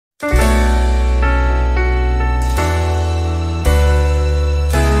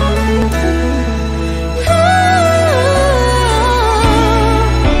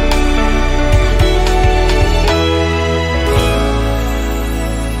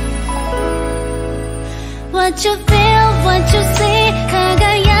What you feel, what you see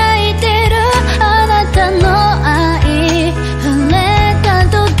輝いてるあなたの愛触れた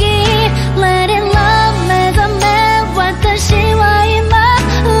時 Let it love 目覚め私は今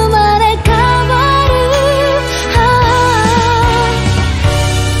生まれ変わる、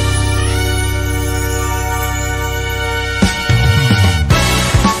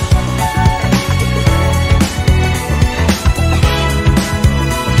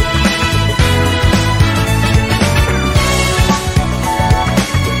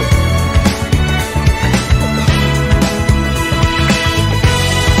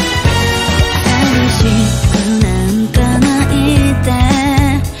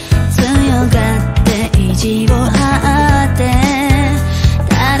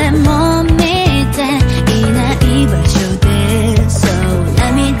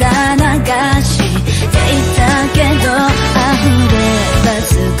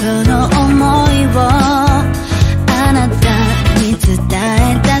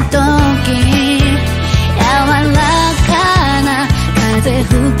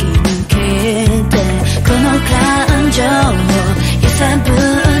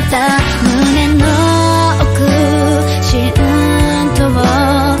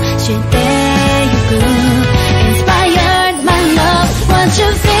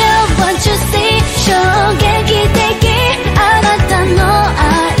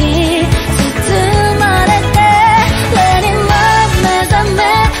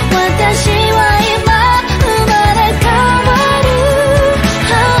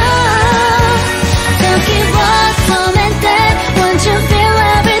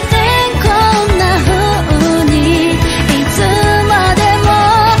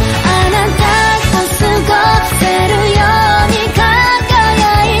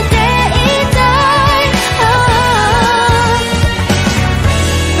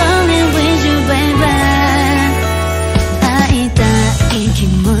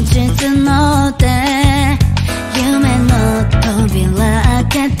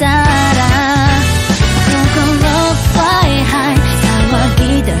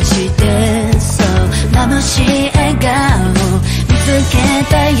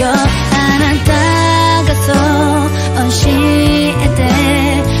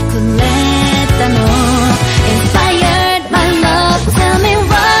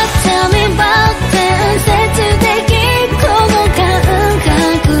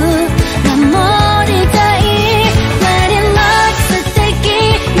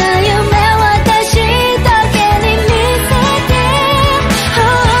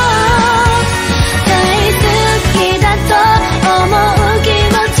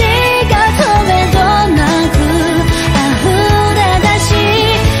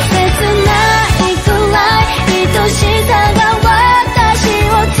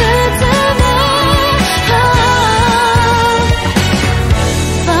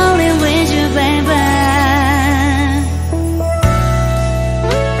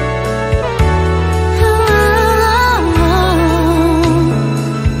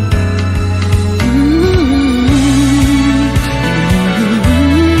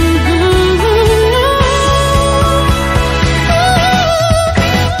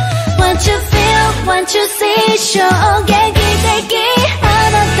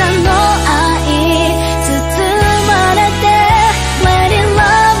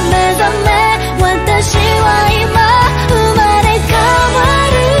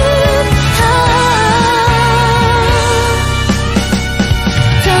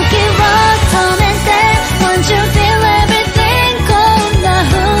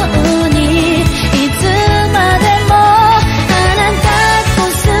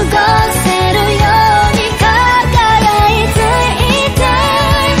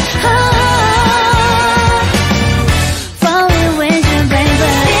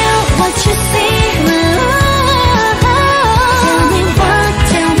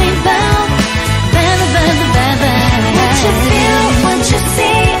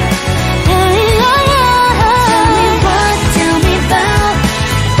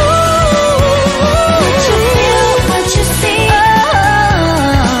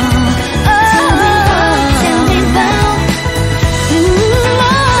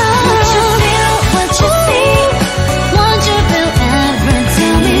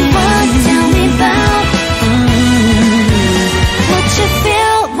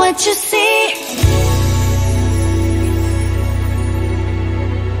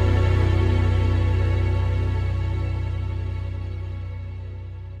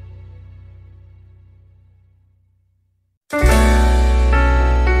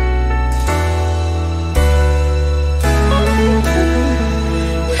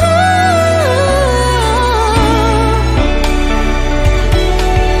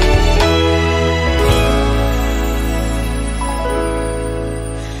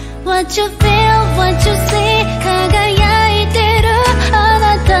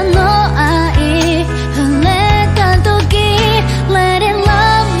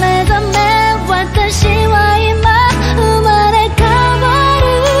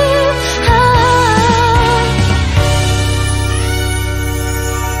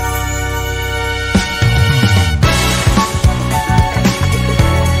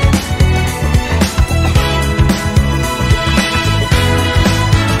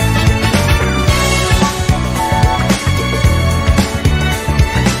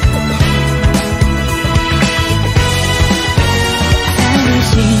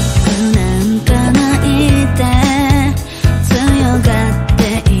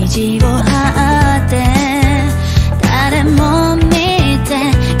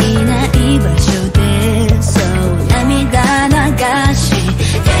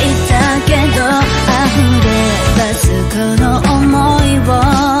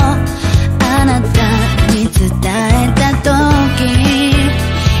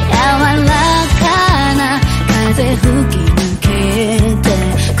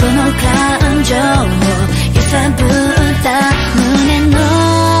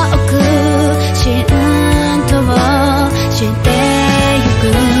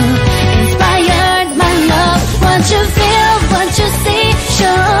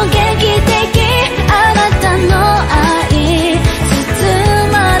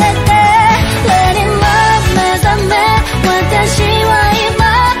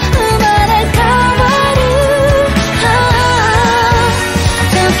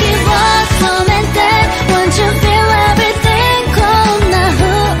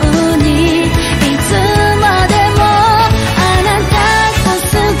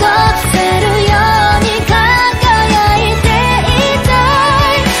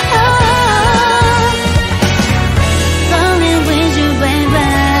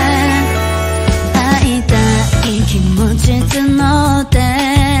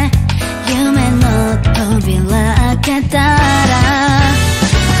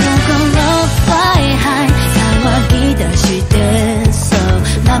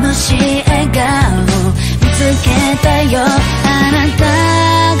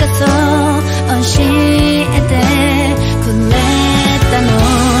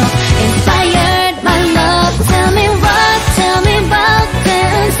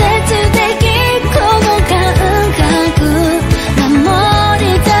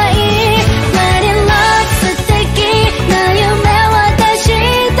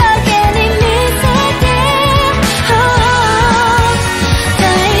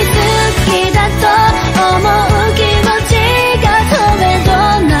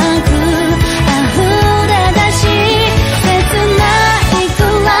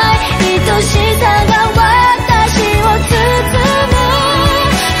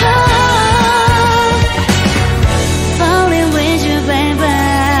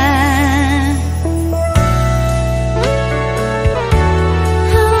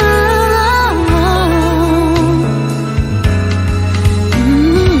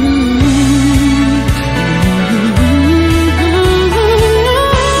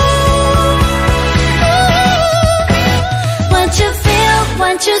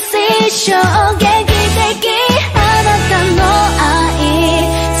衝撃的あなたの愛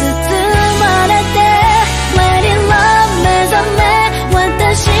包まれて Let it love 目覚め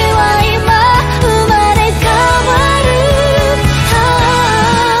私は今生まれ変わる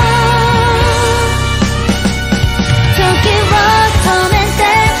時を止めて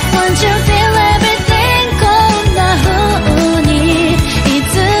Once you feel everything こんな風にい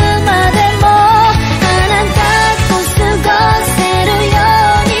つまでもあなたと過ごせるよ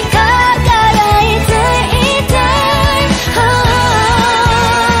うに輝いていたい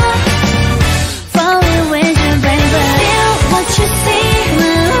Falling with you baby Feel what you see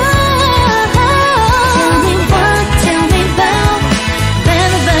Tell me about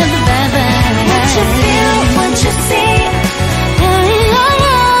Baby baby baby What you feel what you see Tell me what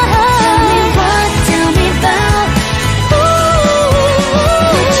Tell me about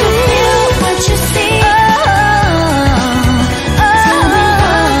What you feel what you see Tell me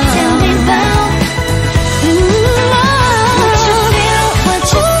what Tell me about What you feel what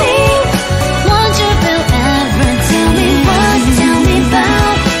you see Won't you feel ever Tell me what Tell me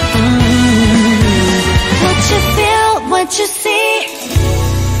about What you feel what you see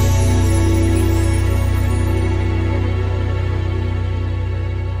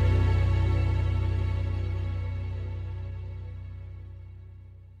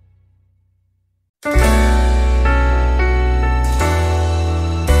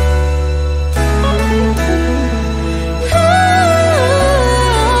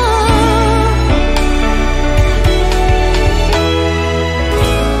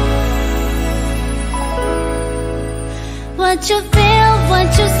What you feel, what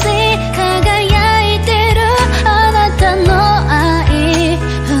you see 輝いてるあなたの愛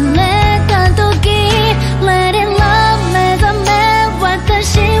触れた時 Let it love 目覚め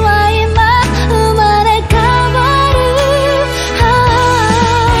私は今生まれ変わる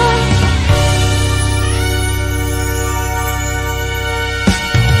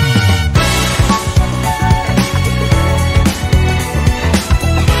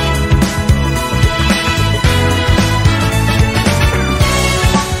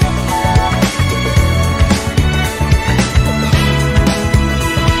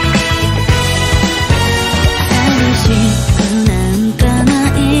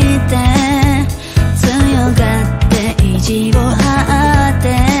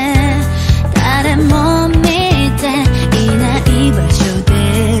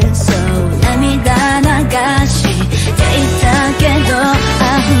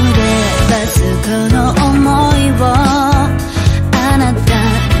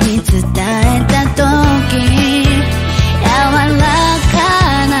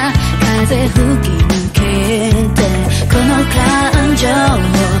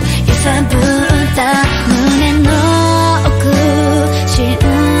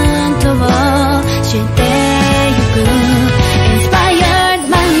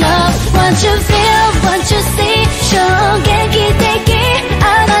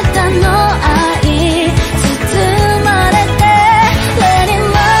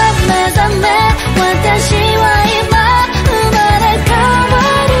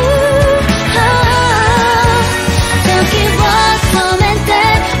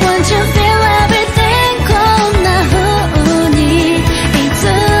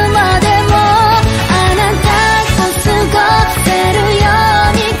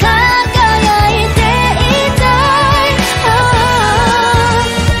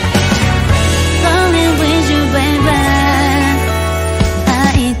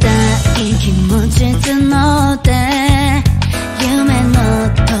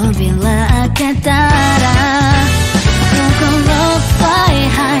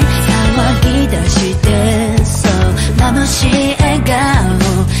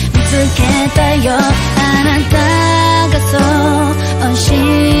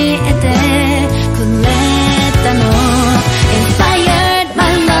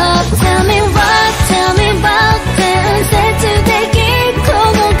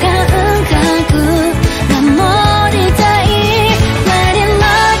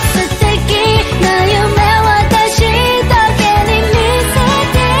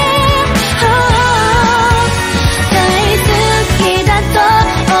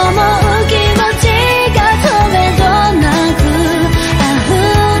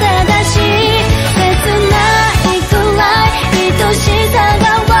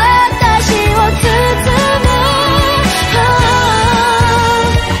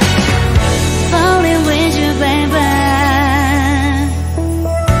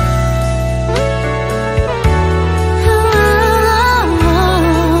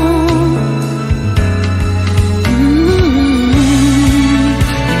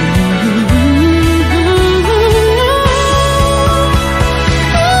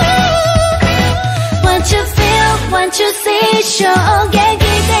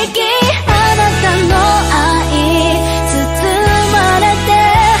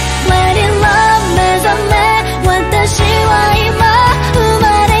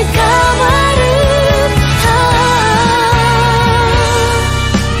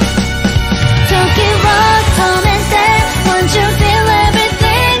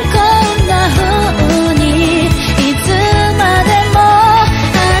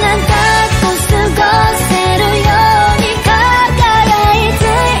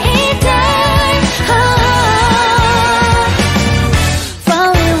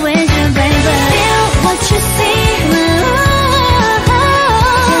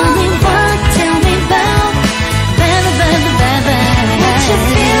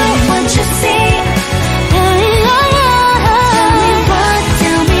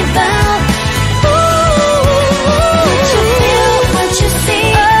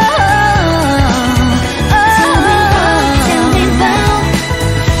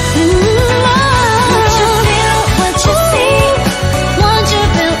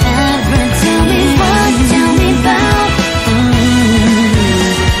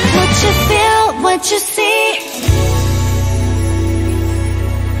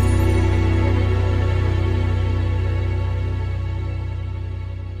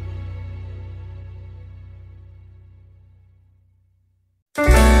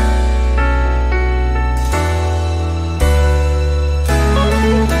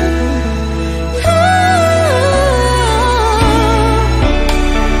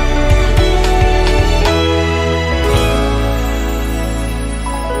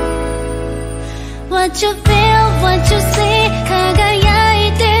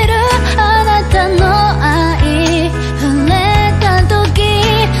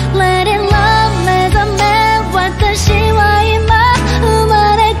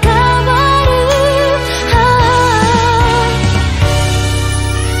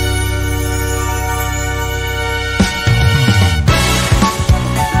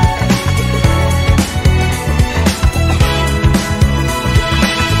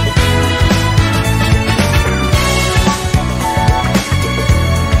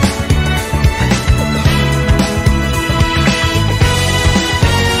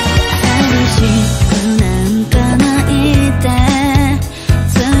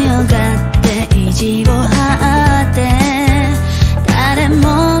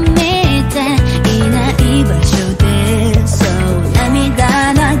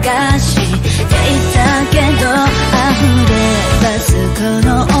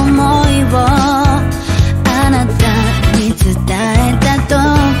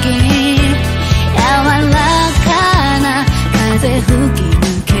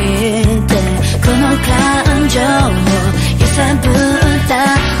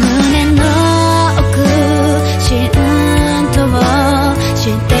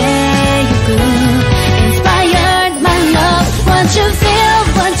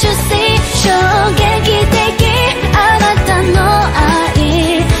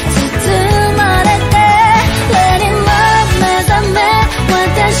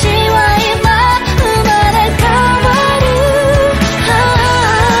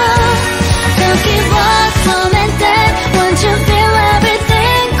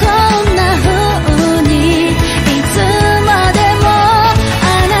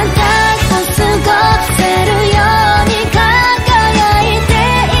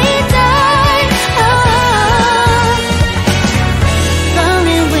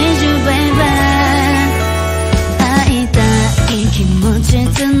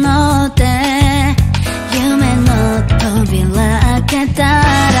の手夢の扉開けたら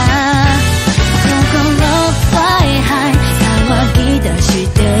心フライハイ騒ぎ出し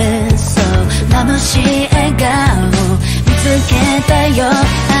てそう眩しい笑顔見つけたよあ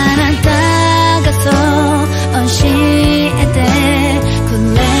なたがそう教えてく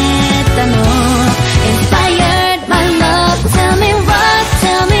れたの Inspired my love Tell me what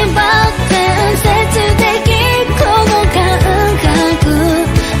Tell me about 伝説的この感覚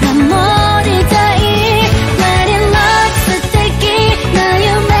守りたい Let it love 素敵な夢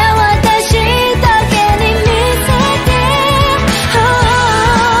私だけに見せて、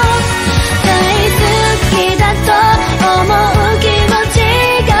大好きだと思う気持ち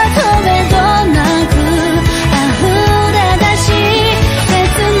がとめどなく溢れ出し切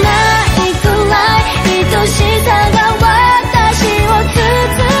ないくらい愛しさが私を包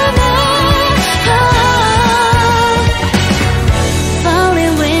む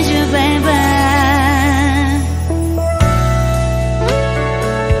Falling with you baby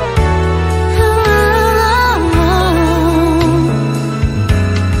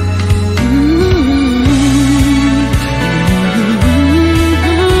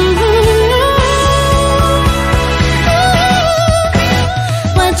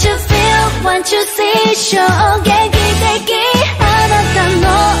What you feel, what you see 衝撃的あなたの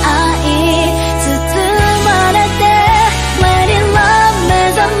愛包まれて Let it love 目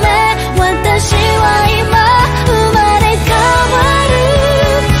覚め私は今生まれ変わる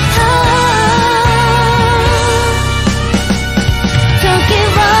時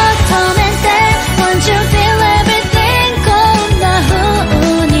を止めて Won't you feel everything こんな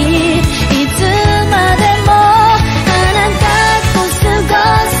風にいつまでもあなたと過ご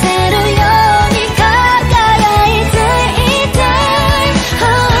せるように輝いていたい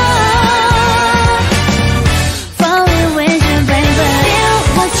Falling with you baby Feel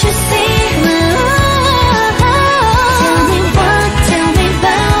what you see Tell me what Tell me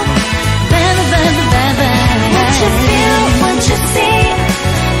about Baby baby baby What you feel What you see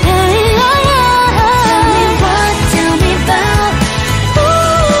Tell me what Tell me about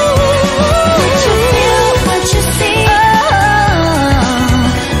What you feel What you see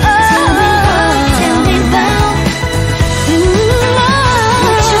Tell me what Tell me about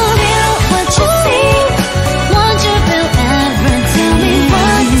What you feel What you see What you feel ever Tell me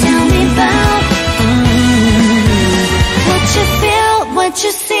what Tell me about What you feel What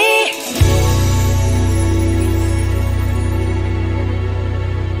you see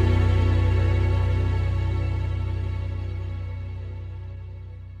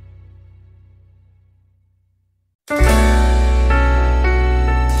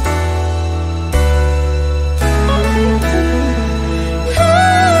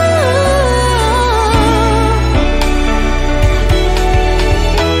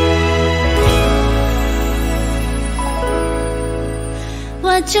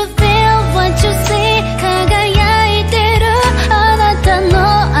What you feel, what you see 輝いてるあなたの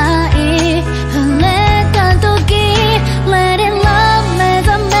愛触れた時 Let it love 目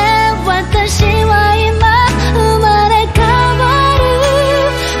覚め私は今生まれ変わる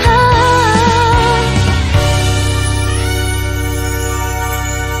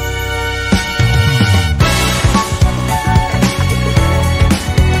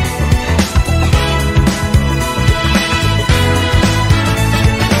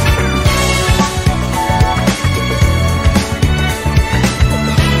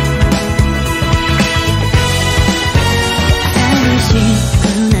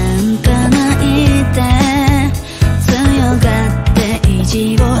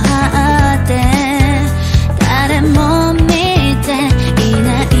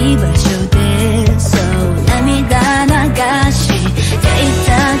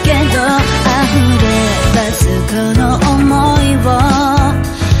この想いを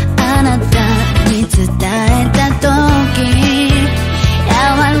あなたに伝えた時柔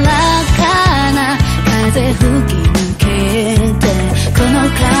らかな風吹き抜けてこの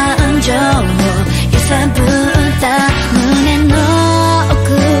感情を揺さぶった胸の奥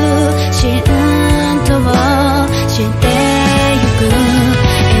浸透してゆく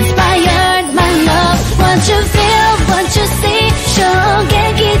Inspired my love What you feel What you see 衝撃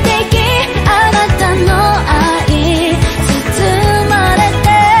的あなたの愛包まれて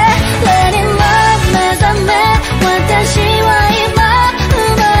Let it love 目覚め私は今生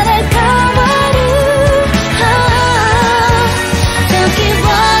まれ変わる時を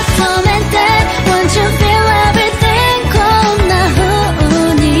止めて Won't you feel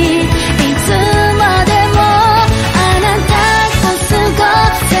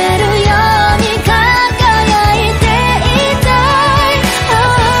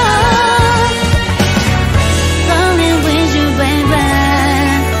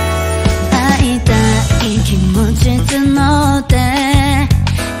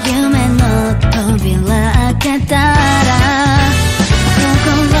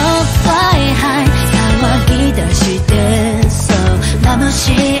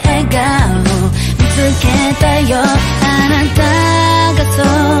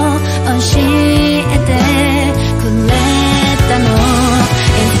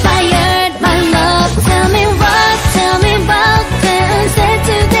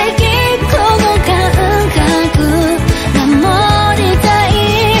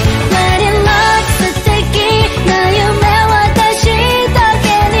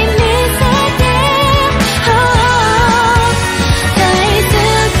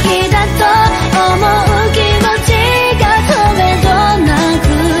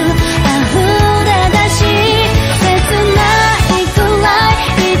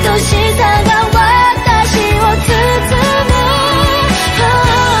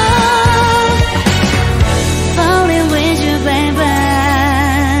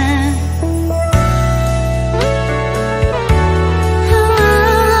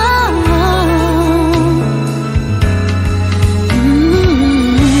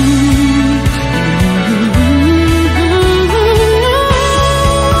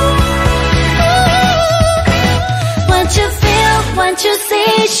you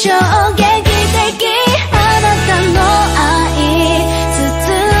see 衝撃的あなたの愛包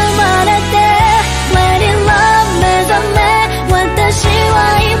まれて Let it love 目覚め私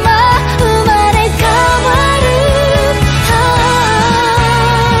は今生まれ変わる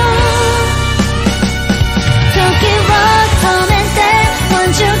時を止めて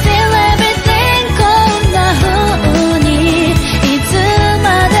Once you feel everything こんな風にいつま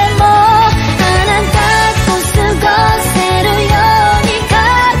でもあなたと過ごせるように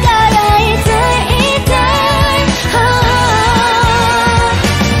輝いていたい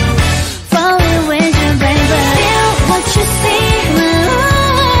Falling with you baby Feel what you see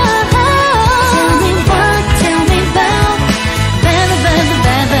Tell me what, tell me about Baby, baby,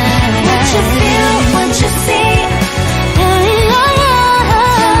 baby What you feel, what you see Tell me what,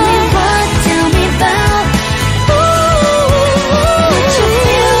 tell me about What you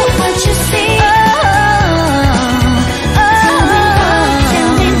feel, what you see Tell me what,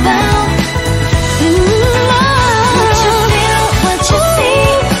 tell me about What you feel, what you see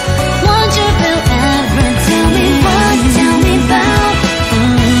Won't you feel ever Tell me what, tell me about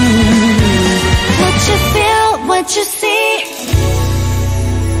What you feel, what you see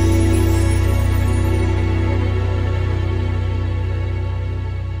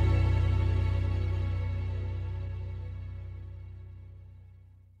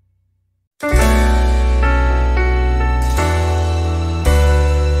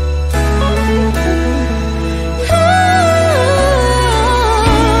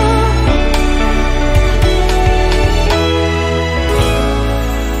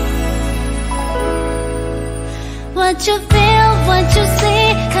What you feel, what you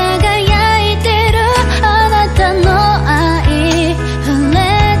see 輝いてるあなたの愛触れ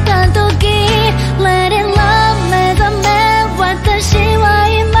た時 Let it love 目覚め私は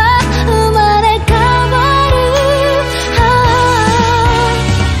今生まれ変わる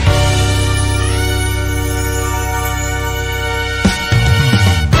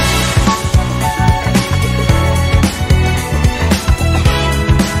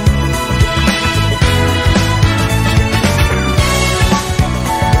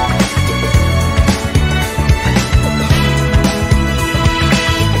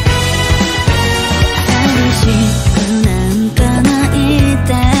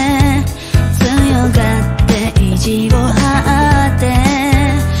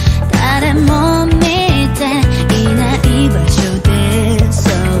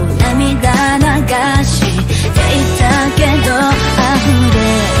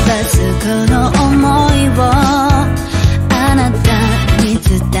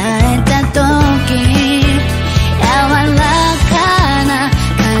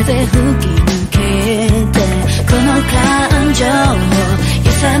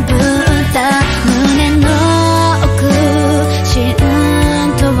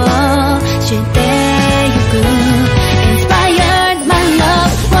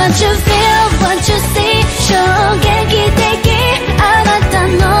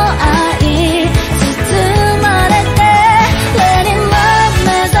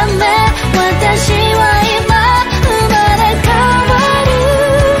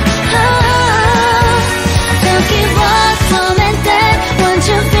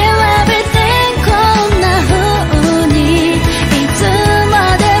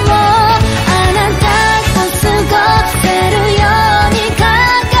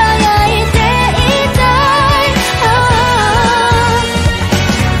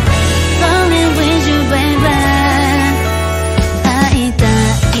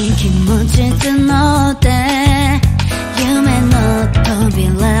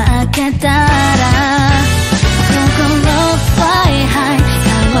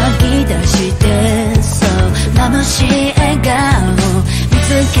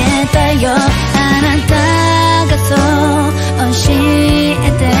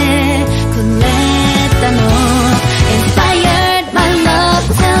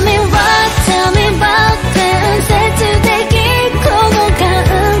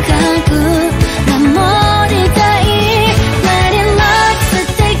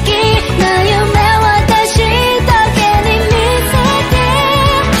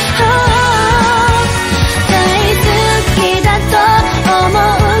思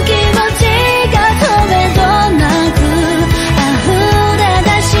う気持ち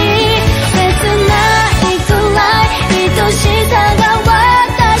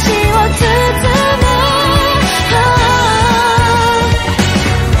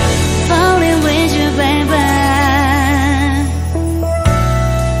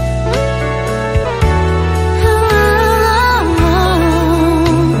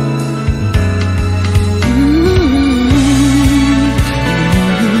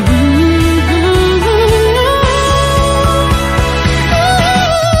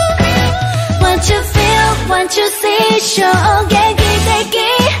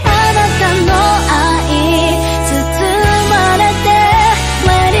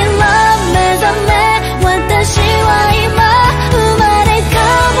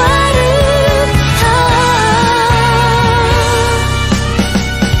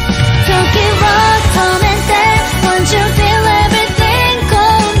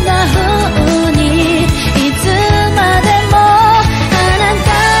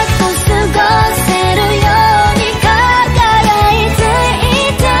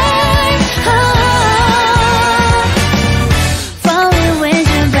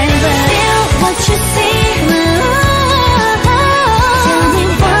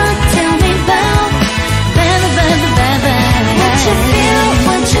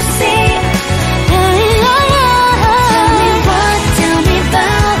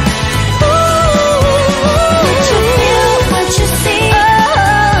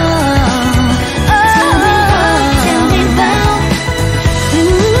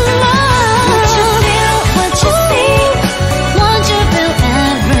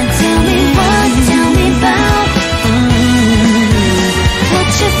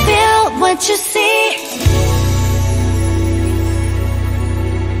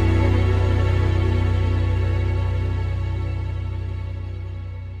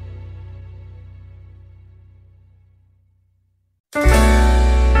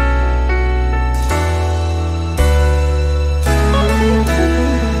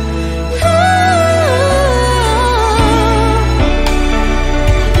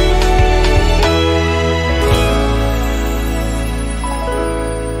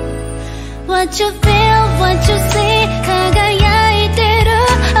What you feel, what you see 輝いてる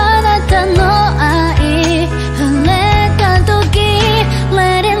あなたの愛触れた時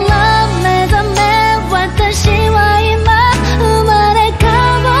Let it love 目覚め私は今生まれ変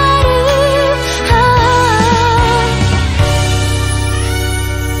わる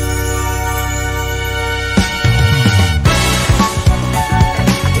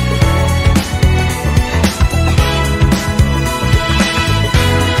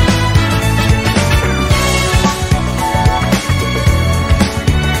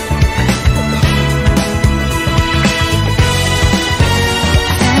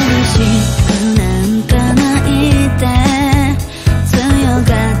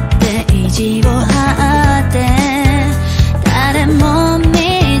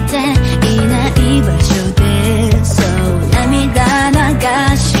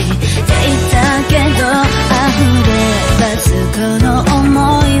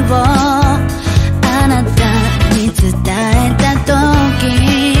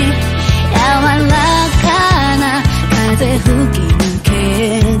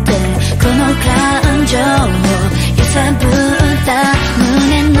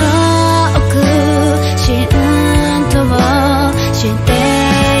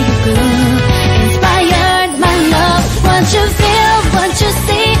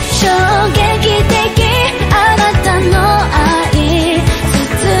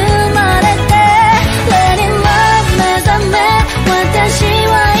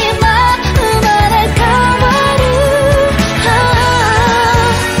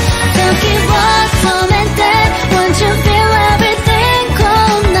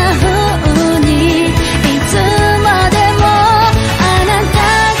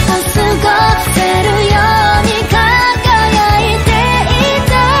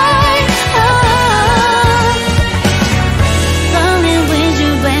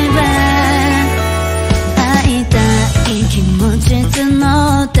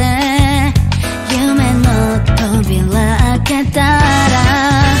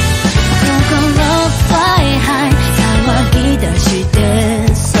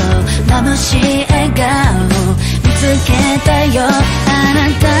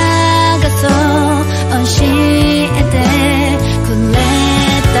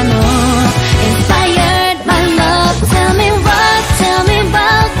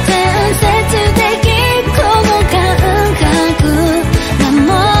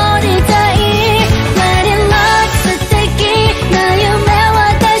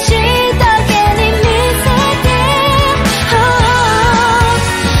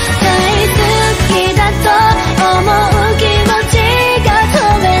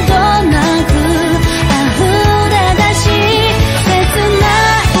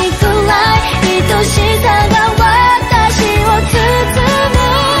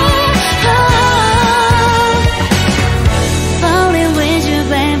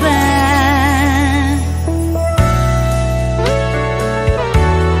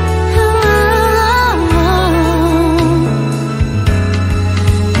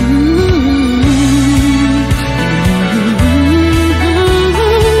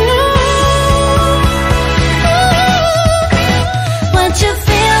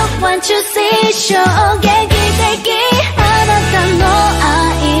What you see 衝撃